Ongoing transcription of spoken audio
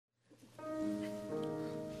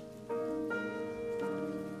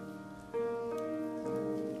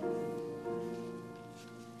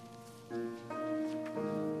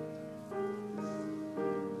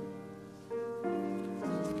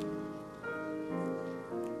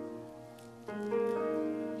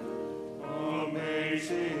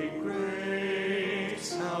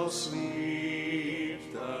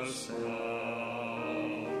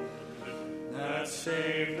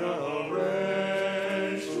saved a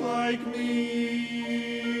wretch like me.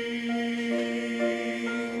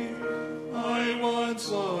 I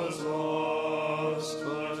once was lost,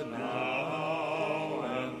 but now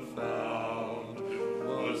am found.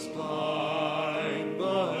 Was blind,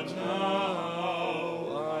 but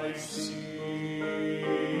now I see.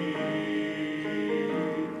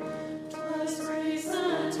 'Twas grace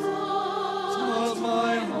that taught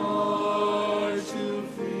My heart to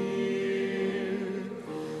fear,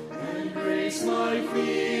 and grace my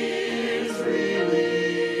fears relieved.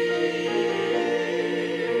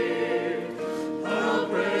 How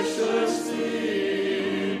precious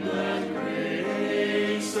did that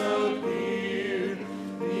grace appear,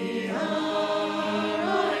 the hour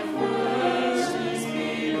I first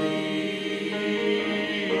believed.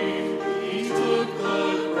 He took the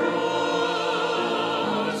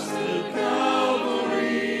cross to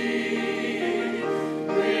Calvary,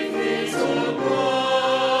 with his own blood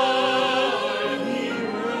he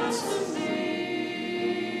ransomed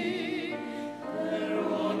me. There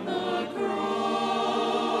on the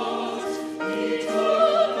cross he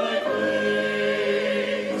took my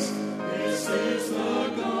place. This is the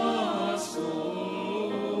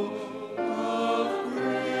gospel of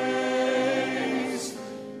grace.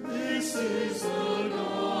 This is the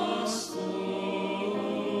gospel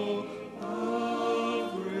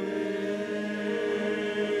of grace.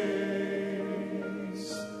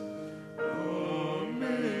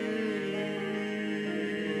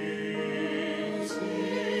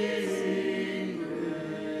 Amazing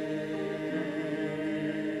grace.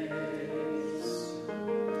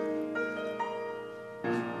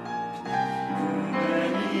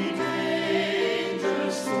 Many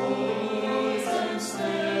dangerous toils and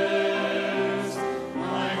snares I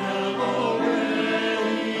have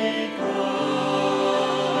already come.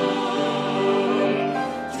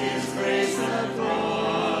 'Tis grace that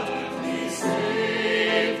brought me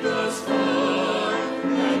safe thus far,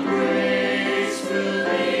 and grace will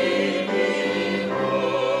lead me home.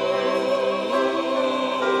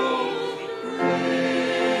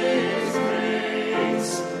 Grace,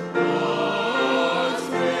 grace, God's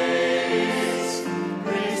grace,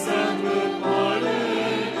 grace that will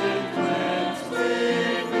pardon and cleanse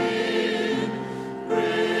within.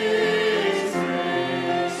 Grace,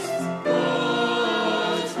 grace,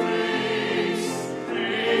 God's grace,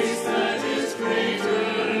 grace that is greater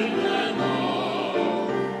than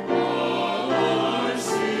all our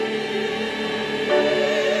sin.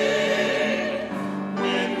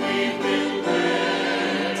 When we've been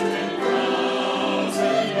led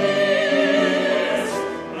 10,000 years,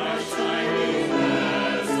 like shining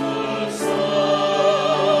as the sun,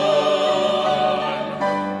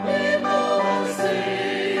 we know what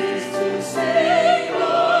stays to sing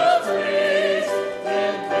God's praise.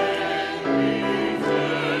 Then can we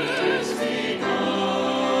first begun?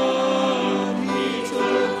 He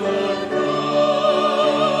took the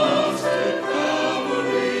cross to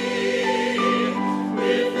Calvary,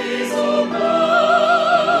 with his own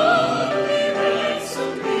blood he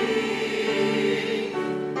ransomed me.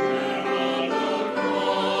 There on the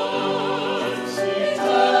cross he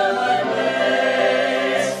took my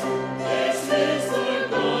place. This is the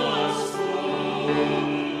gospel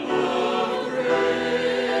of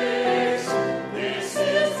grace. This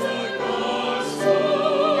is the gospel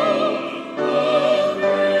of grace.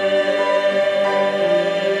 Amazing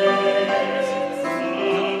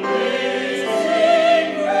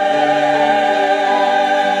grace.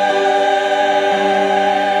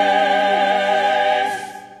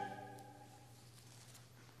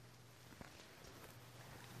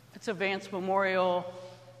 It's a Vance Memorial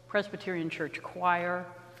Presbyterian Church Choir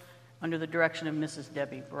under the direction of Mrs.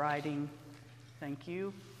 Debbie Briding. Thank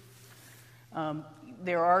you.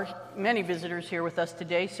 There are many visitors here with us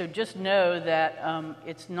today, so just know that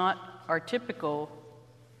it's not our typical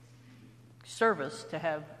service to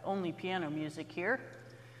have only piano music here.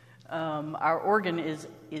 Our organ is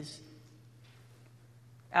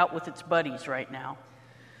out with its buddies right now.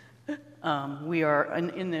 We are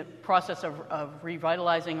in the process of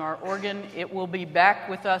revitalizing our organ. It will be back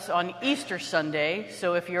with us on Easter Sunday,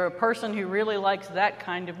 so if you're a person who really likes that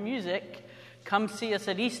kind of music, come see us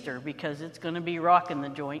at Easter, because it's going to be rocking the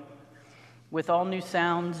joint with all new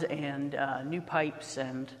sounds and new pipes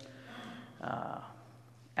and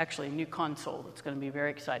actually a new console. It's going to be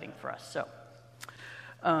very exciting for us. So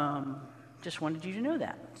just wanted you to know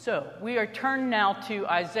that. So we are turned now to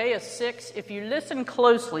Isaiah 6. If you listen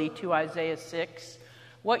closely to Isaiah 6,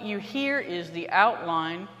 what you hear is the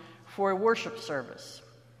outline for a worship service.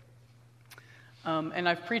 And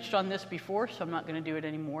I've preached on this before, so I'm not going to do it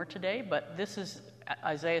anymore today, but this is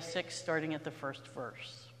Isaiah 6, starting at the first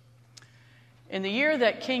verse. In the year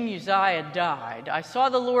that King Uzziah died, I saw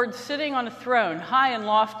the Lord sitting on a throne, high and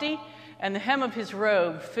lofty, and the hem of his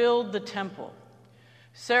robe filled the temple.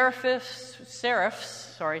 Seraphs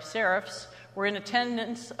were in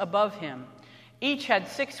attendance above him. Each had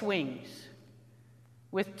 6 wings.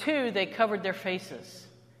 With 2 they covered their faces,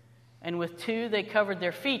 and with 2 they covered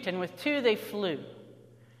their feet, and with 2 they flew.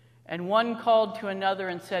 And one called to another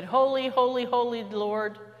and said, Holy, holy, holy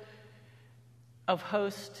Lord of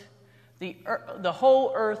hosts, the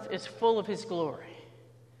whole earth is full of his glory.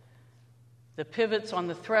 The pivots on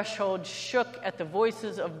the threshold shook at the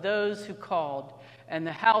voices of those who called, and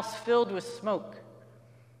the house filled with smoke.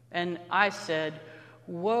 And I said,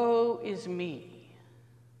 Woe is me!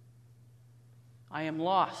 I am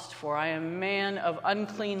lost, for I am a man of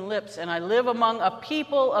unclean lips, and I live among a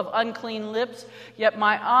people of unclean lips, yet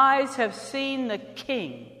my eyes have seen the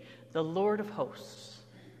King, the Lord of hosts.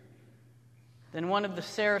 Then one of the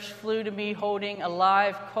seraphs flew to me, holding a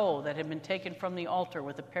live coal that had been taken from the altar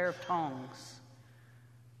with a pair of tongs.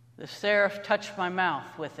 The seraph touched my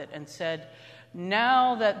mouth with it and said,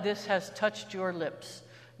 Now that this has touched your lips,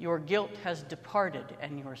 your guilt has departed,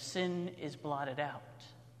 and your sin is blotted out.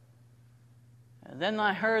 And then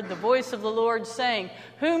I heard the voice of the Lord saying,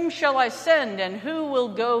 Whom shall I send, and who will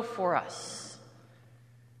go for us?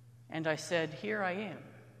 And I said, Here I am.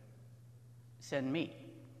 Send me.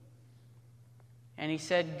 And he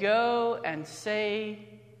said, Go and say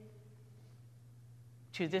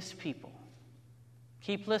to this people,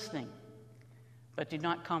 Keep listening, but do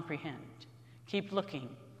not comprehend. Keep looking,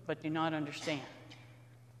 but do not understand.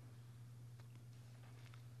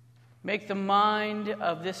 Make the mind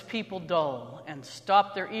of this people dull, and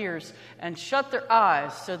stop their ears, and shut their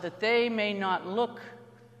eyes, so that they may not look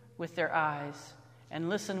with their eyes, and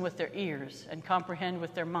listen with their ears, and comprehend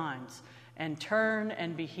with their minds, and turn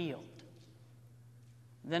and be healed.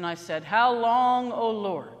 Then I said, How long, O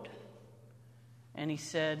Lord? And he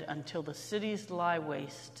said, Until the cities lie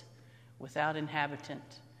waste, without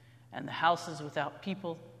inhabitant, and the houses without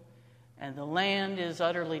people, and the land is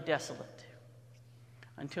utterly desolate,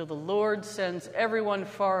 until the Lord sends everyone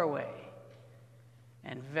far away,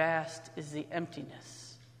 and vast is the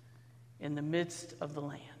emptiness in the midst of the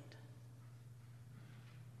land.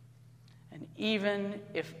 And even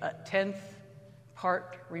if 1/10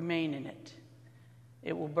 part remain in it,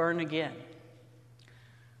 it will burn again.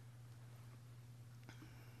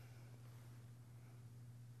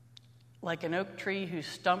 Like an oak tree whose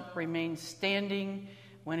stump remains standing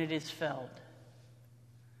when it is felled.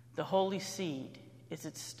 The holy seed is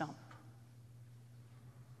its stump.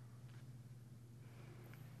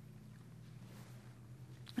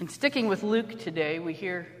 And sticking with Luke today, we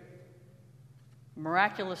hear a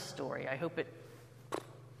miraculous story. I hope it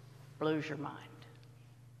blows your mind.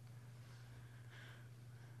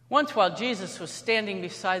 Once while Jesus was standing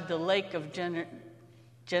beside the lake of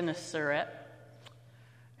Gennesaret,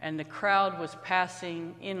 and the crowd was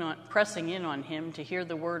pressing in on him to hear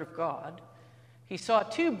the word of God, he saw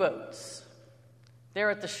 2 boats there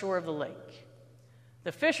at the shore of the lake.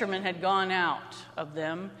 The fishermen had gone out of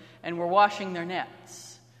them and were washing their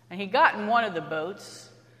nets. And he got in one of the boats,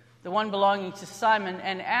 the one belonging to Simon,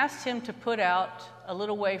 and asked him to put out a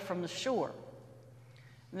little way from the shore.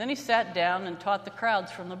 And then he sat down and taught the crowds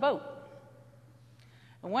from the boat.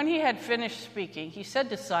 And when he had finished speaking, he said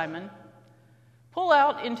to Simon, Pull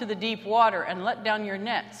out into the deep water and let down your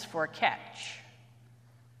nets for a catch.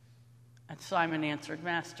 And Simon answered,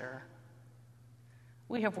 Master,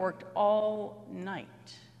 we have worked all night,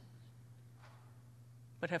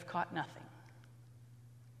 but have caught nothing.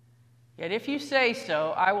 Yet if you say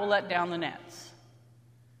so, I will let down the nets.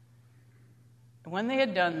 And when they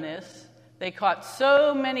had done this, they caught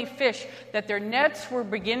so many fish that their nets were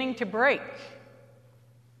beginning to break.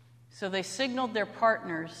 So they signaled their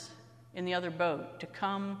partners in the other boat to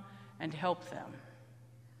come and help them.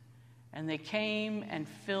 And they came and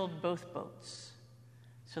filled both boats,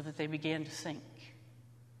 so that they began to sink.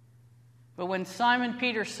 But when Simon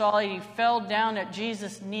Peter saw it, he fell down at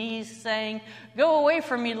Jesus' knees, saying, Go away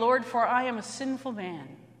from me, Lord, for I am a sinful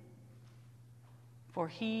man. For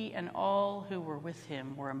he and all who were with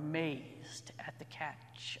him were amazed at the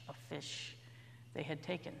catch of fish they had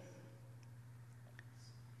taken.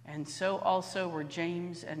 And so also were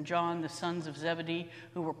James and John, the sons of Zebedee,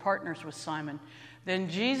 who were partners with Simon. Then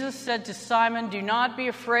Jesus said to Simon, Do not be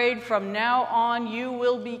afraid. From now on you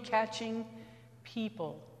will be catching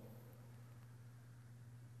people.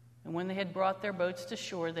 And when they had brought their boats to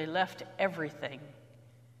shore, they left everything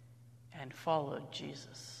and followed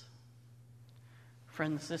Jesus.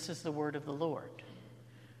 Friends, this is the word of the Lord.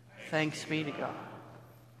 Thanks be to God.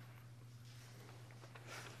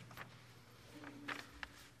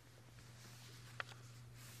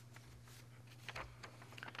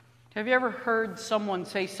 Have you ever heard someone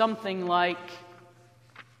say something like,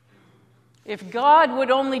 if God would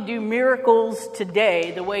only do miracles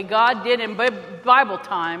today the way God did in Bible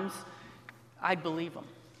times, I'd believe him?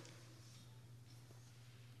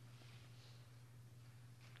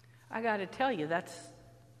 I got to tell you, that's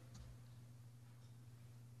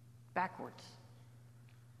backwards.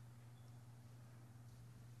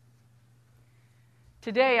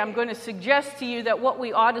 Today, I'm going to suggest to you that what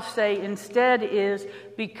we ought to say instead is,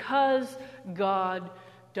 because God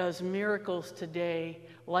does miracles today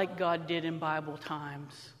like God did in Bible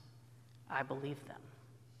times, I believe them.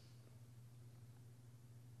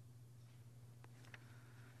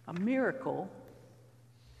 A miracle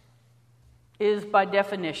is, by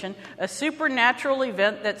definition, a supernatural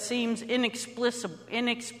event that seems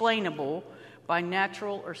inexplainable by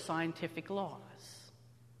natural or scientific laws.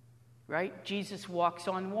 Right? Jesus walks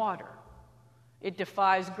on water. It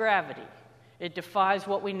defies gravity. It defies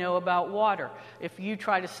what we know about water. If you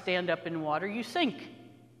try to stand up in water, you sink.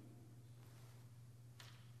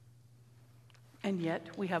 And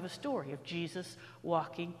yet, we have a story of Jesus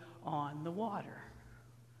walking on the water.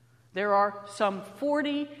 There are some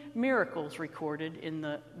 40 miracles recorded in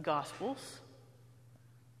the Gospels.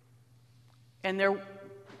 And they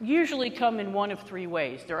usually come in one of three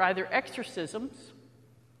ways. They're either exorcisms,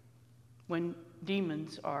 when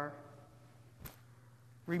demons are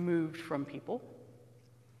removed from people.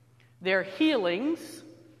 They're healings.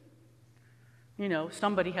 You know,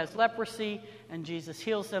 somebody has leprosy and Jesus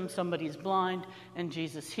heals them. Somebody is blind and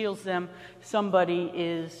Jesus heals them. Somebody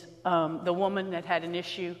is the woman that had an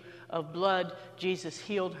issue of blood. Jesus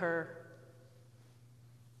healed her.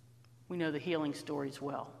 We know the healing stories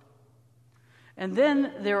well. And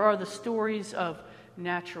then there are the stories of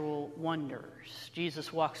natural wonders.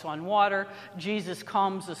 Jesus walks on water. Jesus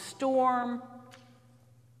calms a storm.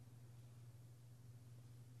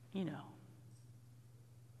 You know,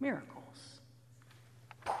 miracles.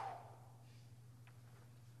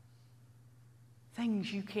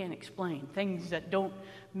 Things you can't explain. Things that don't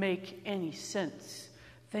make any sense.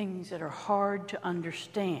 Things that are hard to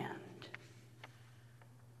understand.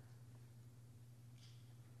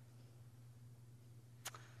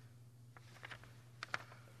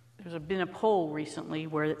 There's been a poll recently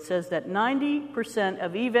where it says that 90%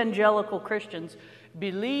 of evangelical Christians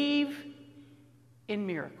believe in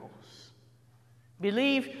miracles.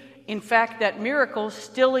 Believe, in fact, that miracles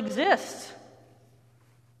still exist.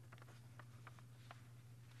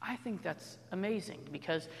 I think that's amazing,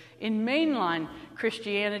 because in mainline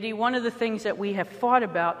Christianity, one of the things that we have fought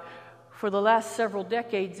about for the last several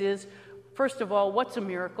decades is, first of all, what's a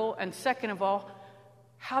miracle? And second of all,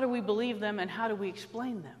 how do we believe them and how do we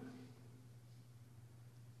explain them?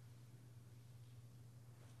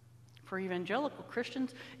 For evangelical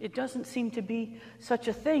Christians, it doesn't seem to be such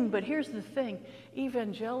a thing. But here's the thing.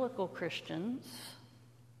 Evangelical Christians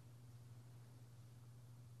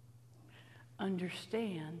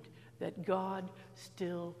understand that God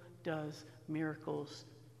still does miracles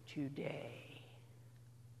today.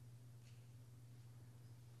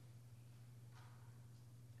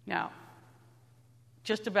 Now,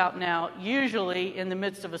 just about now, usually in the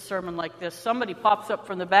midst of a sermon like this, somebody pops up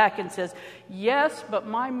from the back and says, yes, but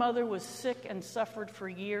my mother was sick and suffered for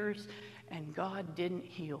years, and God didn't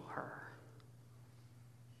heal her.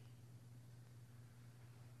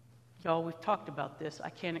 Y'all, we've talked about this. I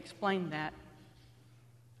can't explain that.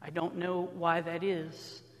 I don't know why that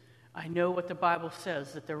is. I know what the Bible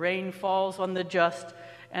says, that the rain falls on the just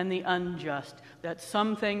and the unjust, that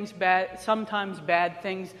sometimes bad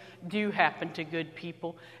things do happen to good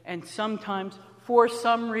people, and sometimes, for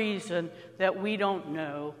some reason that we don't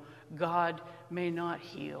know, God may not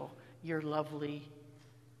heal your lovely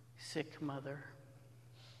sick mother.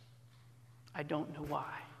 I don't know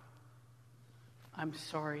why. I'm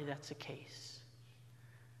sorry that's the case.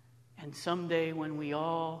 And someday when we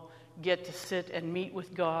all get to sit and meet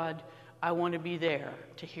with God, I want to be there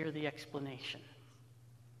to hear the explanation.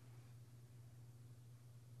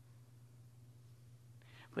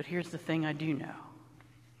 But here's the thing I do know.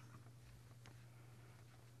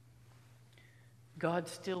 God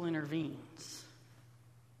still intervenes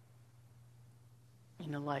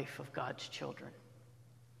in the life of God's children.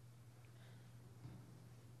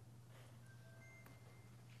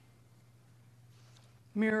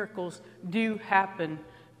 Miracles do happen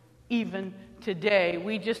even today.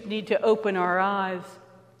 We just need to open our eyes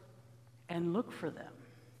and look for them.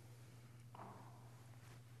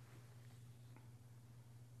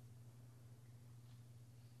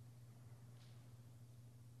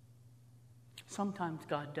 Sometimes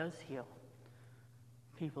God does heal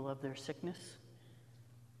people of their sickness.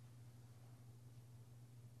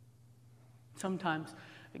 Sometimes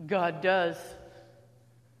God does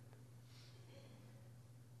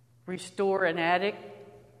restore an addict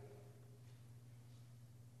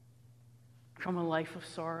from a life of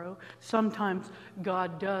sorrow. Sometimes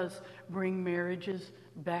God does bring marriages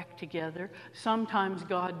back together. Sometimes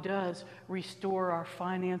God does restore our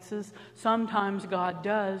finances. Sometimes God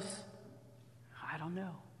does, I don't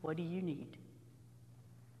know, what do you need?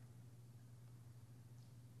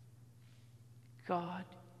 God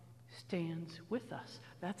stands with us.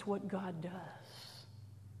 That's what God does.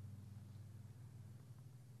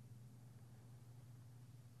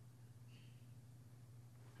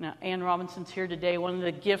 Now, Ann Robinson's here today. One of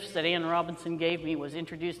the gifts that Ann Robinson gave me was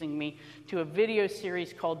introducing me to a video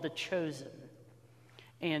series called The Chosen.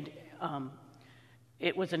 And I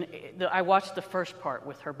watched the first part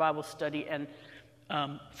with her Bible study, and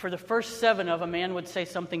for the first 7 of them, Ann would say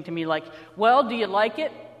something to me like, well, do you like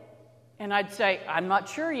it? And I'd say, I'm not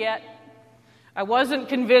sure yet. I wasn't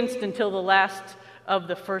convinced until the last of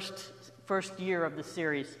the first year of the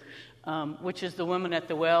series, which is The Woman at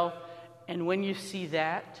the Well. And when you see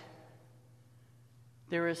that,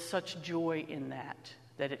 there is such joy in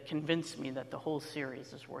that it convinced me that the whole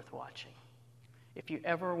series is worth watching. If you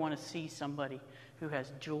ever want to see somebody who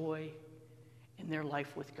has joy in their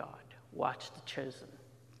life with God, watch The Chosen.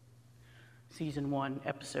 Season 1,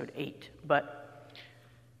 episode 8. But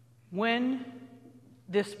when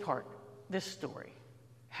this story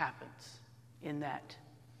happens in that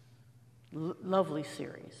lovely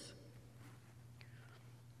series,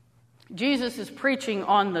 Jesus is preaching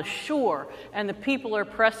on the shore, and the people are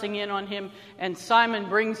pressing in on him, and Simon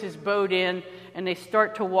brings his boat in, and they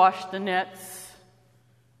start to wash the nets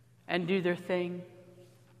and do their thing.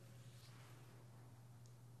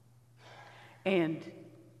 And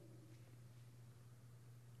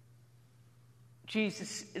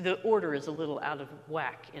Jesus, the order is a little out of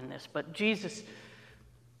whack in this, but Jesus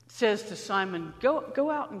says to Simon,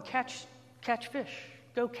 go out and catch fish.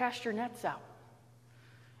 Go cast your nets out.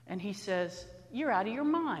 And he says, you're out of your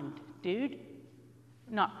mind, dude.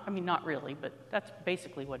 Not really, but that's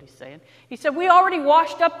basically what he's saying. He said, we already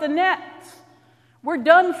washed up the nets. We're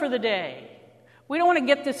done for the day. We don't want to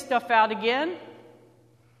get this stuff out again.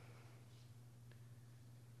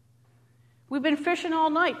 We've been fishing all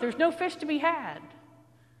night. There's no fish to be had.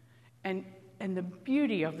 And the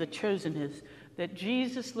beauty of The Chosen is that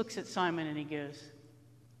Jesus looks at Simon and he goes,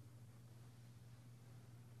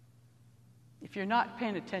 if you're not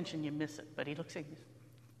paying attention, you miss it. But he looks at you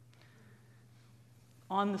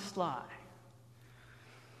on the sly.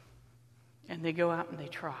 And they go out and they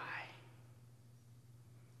try.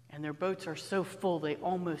 And their boats are so full they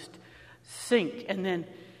almost sink. And then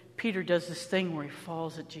Peter does this thing where he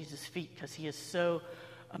falls at Jesus' feet because he is so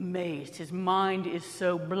amazed. His mind is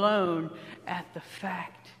so blown at the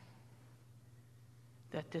fact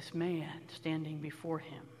that this man standing before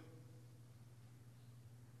him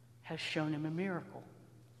has shown him a miracle.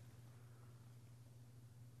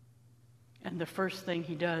 And the first thing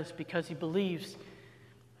he does, because he believes,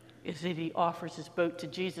 is that he offers his boat to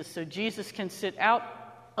Jesus so Jesus can sit out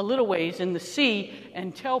a little ways in the sea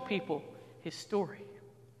and tell people his story.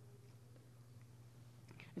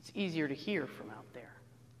 It's easier to hear from out there.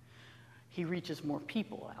 He reaches more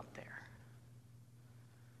people out there.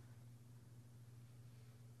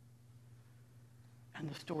 And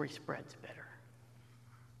the story spreads better.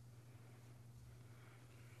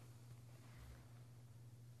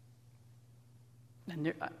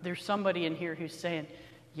 And there's somebody in here who's saying,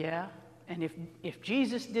 yeah, and if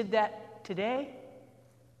Jesus did that today,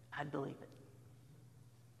 I'd believe it.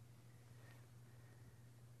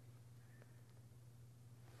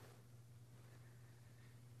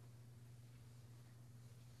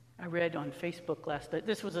 I read on Facebook last night,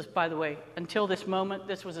 this was, by the way, until this moment,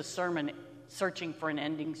 this was a sermon searching for an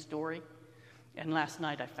ending story, and last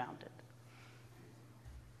night I found it.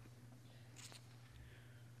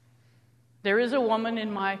 There is a woman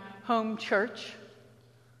in my home church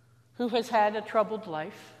who has had a troubled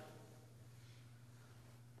life.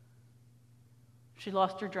 She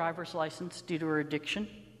lost her driver's license due to her addiction.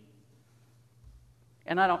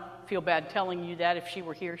 And I don't feel bad telling you that. If she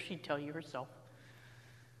were here, she'd tell you herself.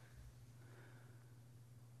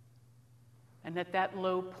 And at that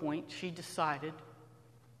low point, she decided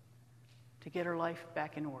to get her life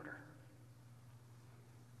back in order.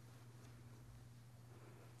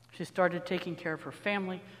 She started taking care of her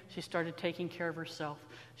family. She started taking care of herself.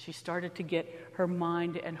 She started to get her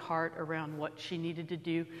mind and heart around what she needed to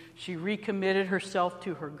do. She recommitted herself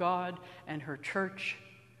to her God and her church.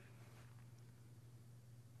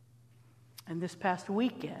 And this past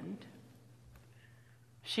weekend,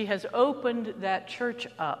 she has opened that church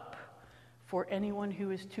up for anyone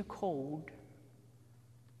who is too cold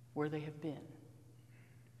where they have been.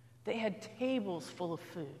 They had tables full of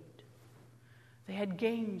food. They had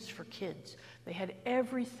games for kids. They had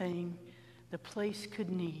everything the place could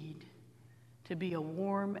need to be a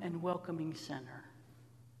warm and welcoming center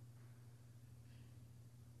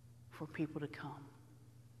for people to come.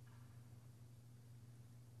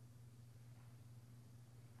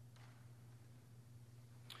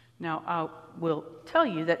 Now, I will tell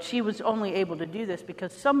you that she was only able to do this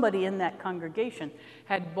because somebody in that congregation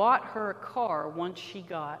had bought her a car once she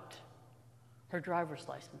got her driver's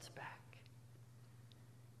license back.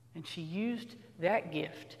 And she used that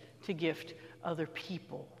gift to gift other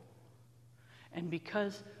people. And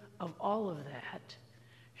because of all of that,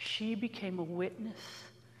 she became a witness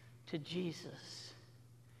to Jesus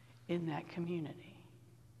in that community.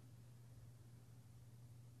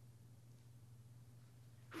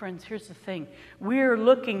 Friends, here's the thing. We're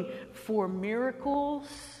looking for miracles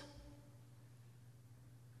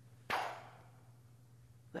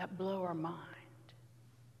that blow our mind.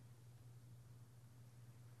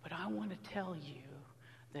 But I want to tell you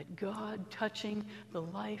that God touching the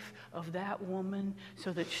life of that woman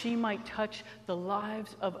so that she might touch the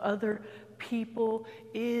lives of other people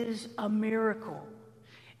is a miracle.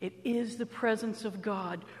 It is the presence of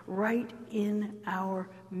God right in our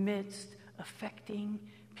midst, affecting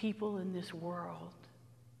people in this world,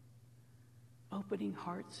 opening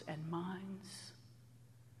hearts and minds,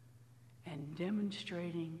 and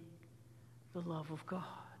demonstrating the love of God.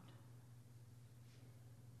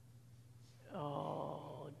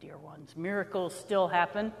 Oh, dear ones, miracles still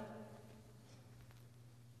happen.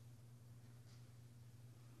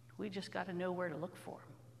 We just got to know where to look for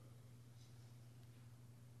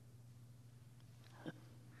them.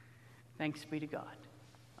 Thanks be to God.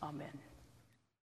 Amen.